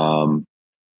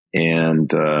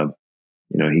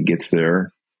 He gets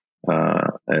there,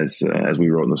 as we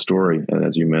wrote in the story. And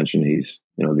as you mentioned, he's,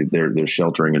 they're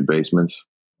sheltering in basements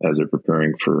as they're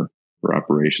preparing for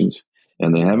operations.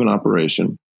 And they have an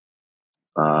operation,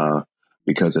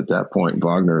 because at that point,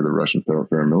 Wagner, the Russian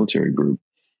paramilitary group,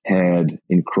 had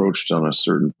encroached on a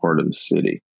certain part of the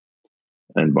city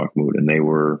in Bakhmut, and they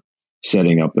were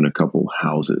setting up in a couple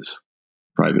houses,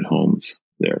 private homes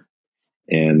there.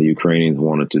 And the Ukrainians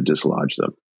wanted to dislodge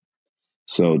them.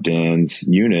 So Dan's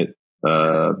unit,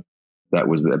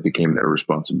 that became their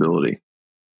responsibility.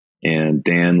 And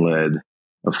Dan led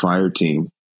a fire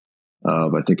team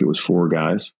of, I think it was 4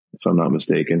 guys, if I'm not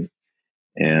mistaken.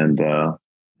 And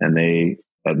they,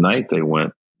 at night, they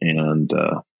went and,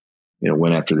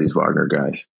 went after these Wagner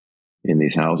guys in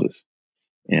these houses.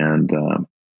 And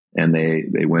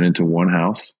they went into one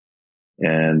house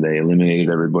and they eliminated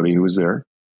everybody who was there.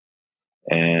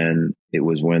 And it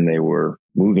was when they were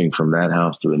moving from that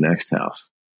house to the next house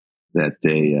that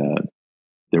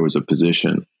there was a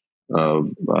position of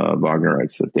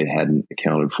Wagnerites that they hadn't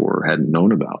accounted for or hadn't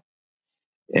known about.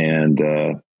 And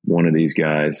one of these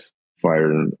guys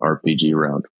fired an RPG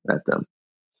round at them.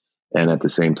 And at the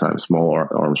same time, small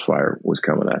arms fire was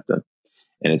coming at them.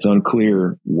 And it's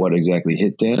unclear what exactly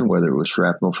hit Dan, whether it was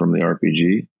shrapnel from the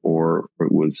RPG or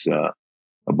it was a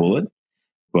bullet.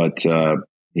 But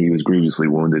he was grievously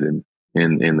wounded in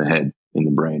the head, in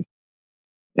the brain,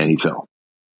 and he fell.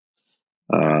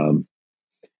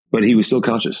 But he was still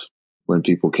conscious when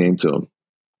people came to him.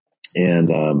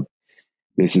 And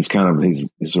this is kind of his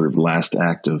sort of last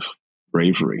act of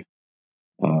bravery,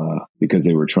 because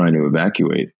they were trying to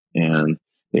evacuate and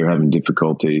they were having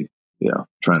difficulty,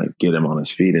 trying to get him on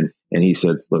his feet. And he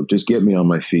said, look, just get me on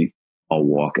my feet. I'll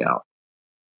walk out.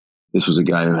 This was a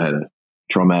guy who had a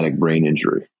traumatic brain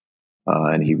injury.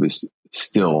 And he was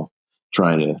still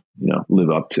trying to, live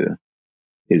up to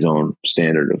his own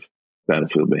standard of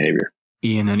battlefield behavior.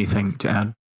 Ian, anything to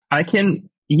add? I can,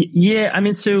 yeah. I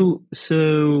mean, so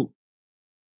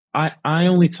I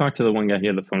only talked to the one guy he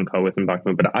had the phone call with in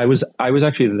Bakhmut, but I was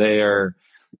actually there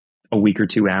a week or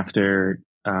two after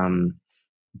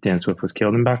Dan Swift was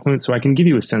killed in Bakhmut, so I can give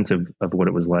you a sense of what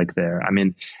it was like there. I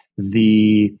mean,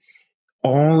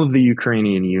 all of the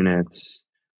Ukrainian units,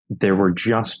 they were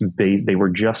just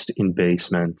in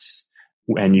basements,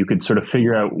 and you could sort of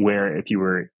figure out where, if you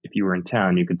were in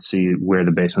town, you could see where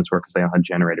the basements were because they all had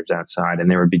generators outside,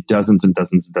 and there would be dozens and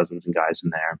dozens and dozens of guys in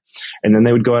there. And then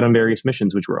they would go out on various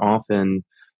missions, which were often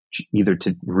either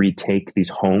to retake these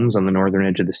homes on the northern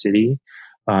edge of the city,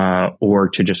 or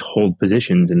to just hold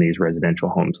positions in these residential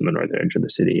homes on the northern edge of the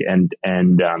city. And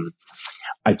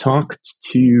I talked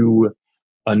to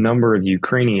a number of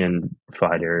Ukrainian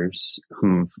fighters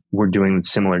who were doing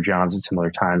similar jobs at similar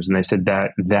times, and they said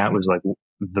that was like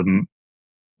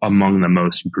among the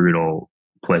most brutal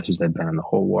places they'd been in the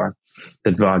whole war.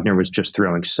 That Wagner was just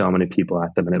throwing so many people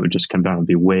at them, and it would just come down and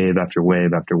be wave after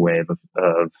wave after wave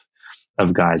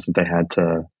of guys that they had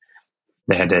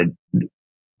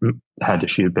to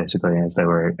shoot basically as they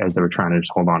were trying to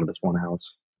just hold on to this one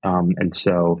house.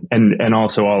 And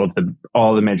also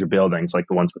all the major buildings, like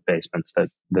the ones with basements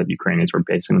that Ukrainians were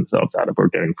basing themselves out of, were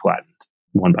getting flattened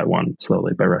one by one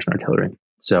slowly by Russian artillery.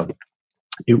 So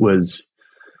it was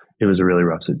a really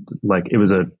rough, it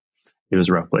was a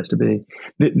rough place to be.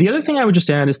 The other thing I would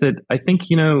just add is that I think,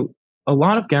 a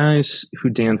lot of guys who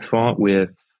Dan fought with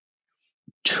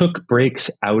took breaks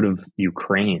out of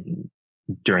Ukraine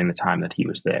during the time that he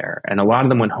was there. And a lot of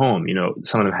them went home.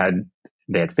 Some of them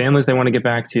had families they want to get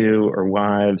back to, or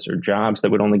wives, or jobs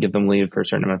that would only give them leave for a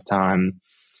certain amount of time.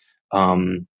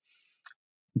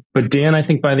 But Dan, I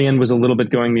think by the end was a little bit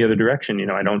going the other direction.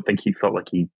 I don't think he felt like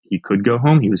he could go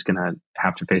home. He was going to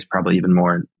have to face probably even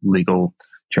more legal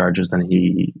charges than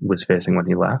he was facing when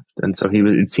he left. And so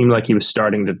it seemed like he was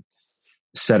starting to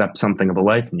set up something of a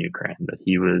life in Ukraine, that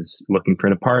he was looking for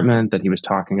an apartment, that he was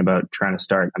talking about trying to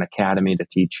start an academy to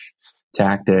teach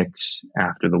tactics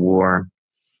after the war,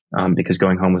 because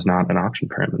going home was not an option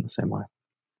for him in the same way.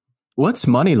 What's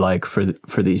money like for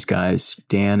these guys,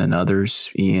 Dan and others,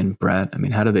 Ian, Brett? I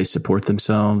mean, how do they support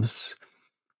themselves?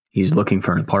 He's looking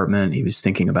for an apartment. He was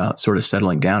thinking about sort of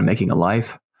settling down, making a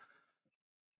life.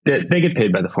 They get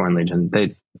paid by the Foreign Legion.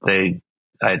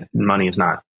 Money is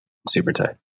not super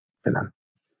tight for them.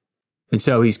 And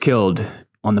so he's killed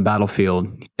on the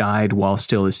battlefield. He died while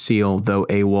still a SEAL, though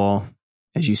AWOL,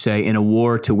 as you say, in a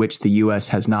war to which the U.S.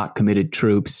 has not committed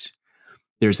troops.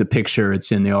 There's a picture, it's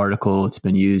in the article, it's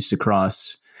been used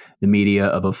across the media,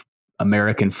 of an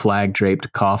American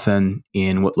flag-draped coffin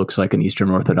in what looks like an Eastern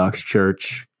Orthodox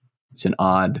church. It's an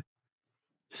odd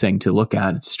thing to look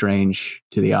at. It's strange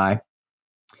to the eye.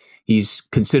 He's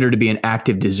considered to be an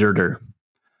active deserter.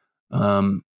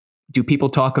 Do people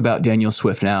talk about Daniel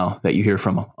Swift now that you hear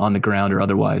from on the ground or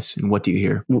otherwise? And what do you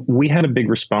hear? We had a big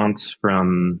response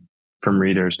from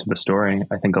readers to the story.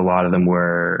 I think a lot of them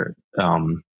were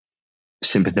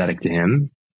sympathetic to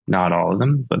him. Not all of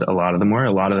them, but a lot of them were.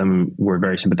 A lot of them were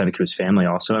very sympathetic to his family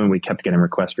also. And we kept getting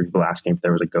requests for people asking if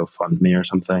there was a GoFundMe or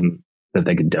something that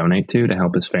they could donate to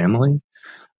help his family.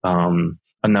 A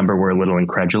number were a little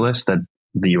incredulous that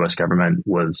the U.S. government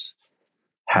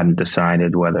hadn't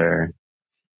decided whether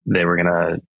they were going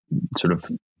to sort of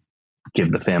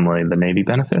give the family the Navy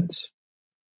benefits.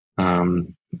 I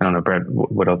don't know, Brett,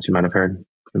 what else you might have heard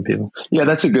from people? Yeah,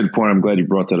 that's a good point. I'm glad you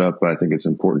brought that up. I think it's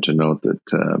important to note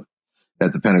that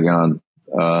the Pentagon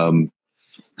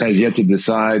has yet to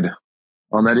decide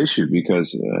on that issue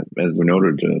because, as we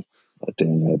noted,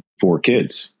 Dan had 4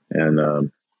 kids.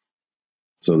 And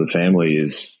so the family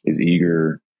is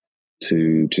eager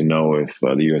to know if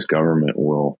the U.S. government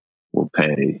will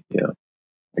pay,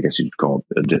 I guess you'd call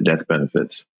it death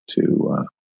benefits to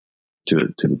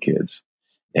the kids.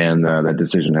 And that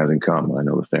decision hasn't come. I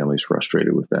know the family's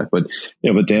frustrated with that, but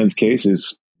Dan's case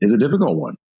is a difficult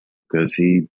one because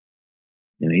he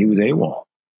was AWOL.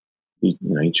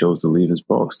 He chose to leave his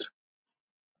post.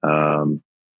 And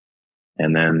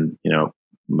then,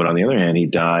 but on the other hand, he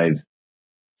died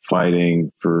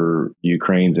fighting for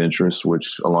Ukraine's interests,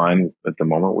 which align at the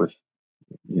moment with,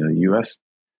 U.S.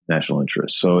 national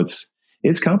interests. So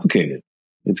it's complicated.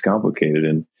 It's complicated.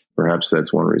 And perhaps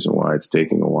that's one reason why it's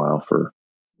taking a while for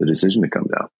the decision to come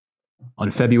down. On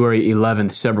February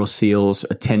 11th, several SEALs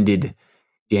attended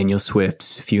Daniel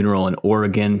Swift's funeral in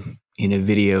Oregon. In a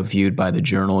video viewed by the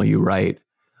Journal, you write,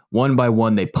 one by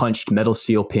one, they punched metal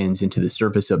seal pins into the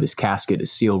surface of his casket, a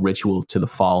SEAL ritual to the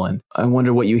fallen. I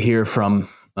wonder what you hear from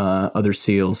other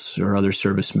SEALs or other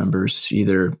service members,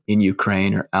 either in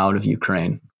Ukraine or out of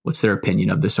Ukraine. What's their opinion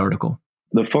of this article?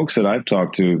 The folks that I've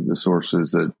talked to, the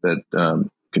sources that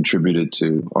contributed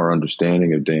to our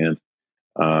understanding of Dan,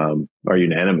 are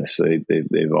unanimous.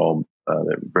 They've all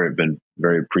been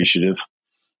very appreciative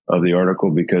of the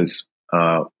article because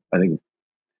I think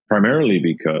primarily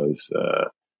because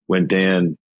when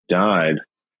Dan died,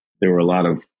 there were a lot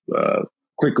of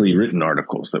quickly written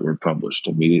articles that were published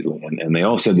immediately, and they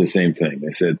all said the same thing.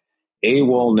 They said,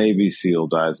 AWOL Navy SEAL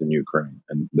dies in Ukraine,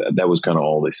 and that was kind of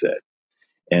all they said.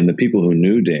 And the people who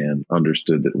knew Dan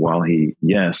understood that while he,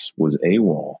 yes, was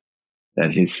AWOL,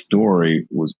 that his story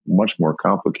was much more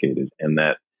complicated, and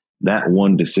that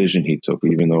one decision he took,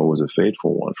 even though it was a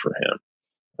fateful one for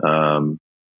him,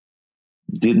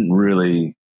 didn't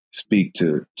really speak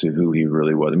to who he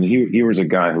really was. I mean, he was a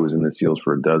guy who was in the SEALs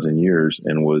for 12 years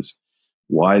and was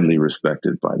widely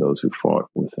respected by those who fought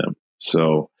with him.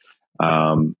 So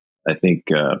I think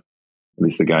at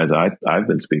least the guys I've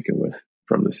been speaking with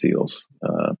from the SEALs,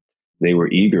 they were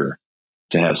eager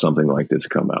to have something like this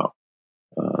come out,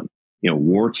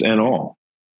 warts and all.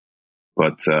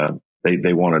 But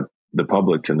they wanted the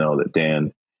public to know that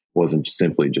Dan wasn't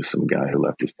simply just some guy who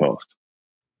left his post.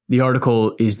 The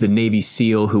article is The Navy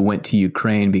SEAL Who Went to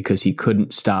Ukraine Because He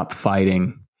Couldn't Stop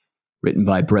Fighting, written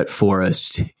by Brett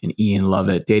Forrest and Ian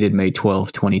Lovett, dated May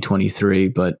 12, 2023,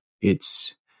 but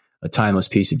it's a timeless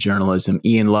piece of journalism.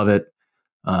 Ian Lovett,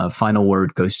 final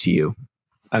word goes to you.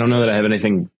 I don't know that I have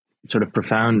anything sort of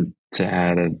profound to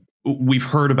add. we've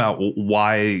heard about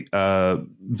why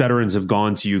veterans have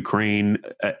gone to Ukraine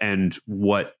and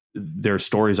what their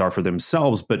stories are for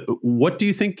themselves. But what do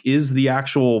you think is the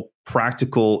actual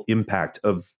practical impact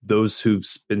of those who've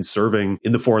been serving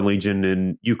in the Foreign Legion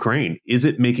in Ukraine? Is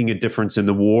it making a difference in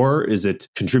the war? Is it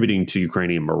contributing to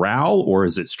Ukrainian morale? Or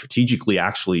is it strategically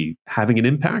actually having an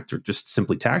impact, or just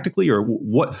simply tactically? Or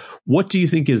what do you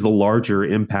think is the larger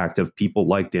impact of people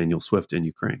like Daniel Swift in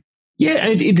Ukraine? Yeah,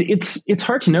 it's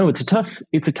hard to know. It's a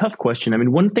tough question. I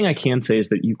mean, one thing I can say is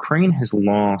that Ukraine has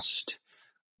lost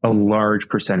a large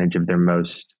percentage of their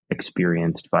most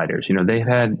experienced fighters. You know, they've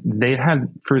had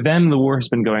for them, the war has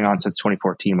been going on since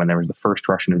 2014, when there was the first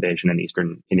Russian invasion in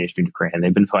eastern Ukraine, and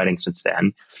they've been fighting since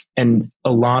then. And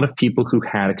a lot of people who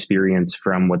had experience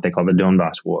from what they call the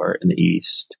Donbas War in the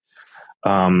east,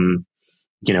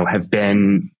 have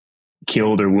been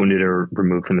killed or wounded or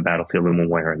removed from the battlefield in one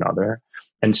way or another.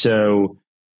 And so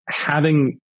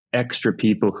having extra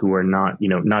people who are not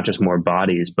just more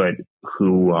bodies, but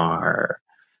who are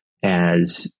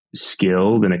as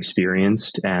skilled and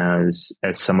experienced as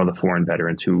some of the foreign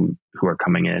veterans who are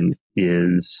coming in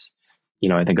is,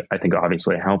 I think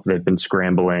obviously a help. They've been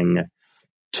scrambling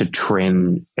to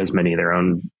train as many of their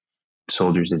own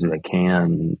soldiers as they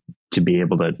can to be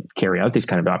able to carry out these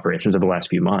kind of operations over the last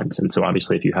few months. And so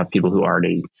obviously if you have people who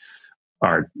already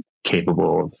are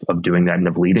capable of doing that and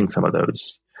of leading some of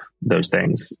those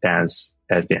things as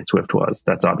Dan Swift was,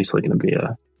 that's obviously going to be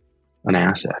an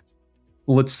asset.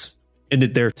 Let's end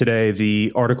it there today.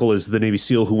 The article is The Navy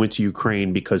SEAL Who Went to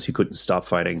Ukraine Because He Couldn't Stop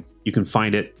Fighting. You can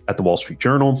find it at the Wall Street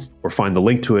Journal or find the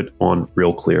link to it on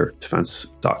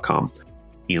realcleardefense.com.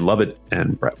 Ian Lovett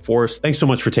and Brett Forrest, thanks so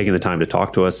much for taking the time to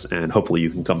talk to us, and hopefully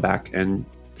you can come back and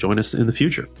join us in the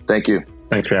future. Thank you.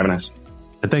 Thanks for having us.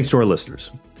 And thanks to our listeners.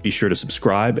 Be sure to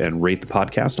subscribe and rate the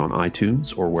podcast on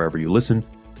iTunes or wherever you listen.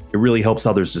 It really helps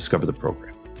others discover the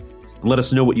program. And let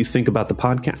us know what you think about the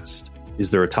podcast. Is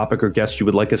there a topic or guest you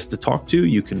would like us to talk to?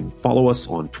 You can follow us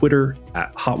on Twitter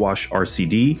at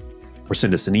HotwashRCD, or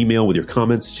send us an email with your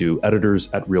comments to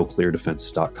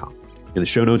editors@realcleardefense.com. In the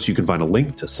show notes, you can find a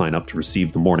link to sign up to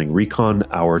receive the Morning Recon,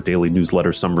 our daily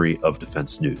newsletter summary of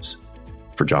defense news.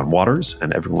 For John Waters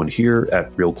and everyone here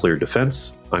at Real Clear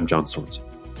Defense, I'm John Sorensen.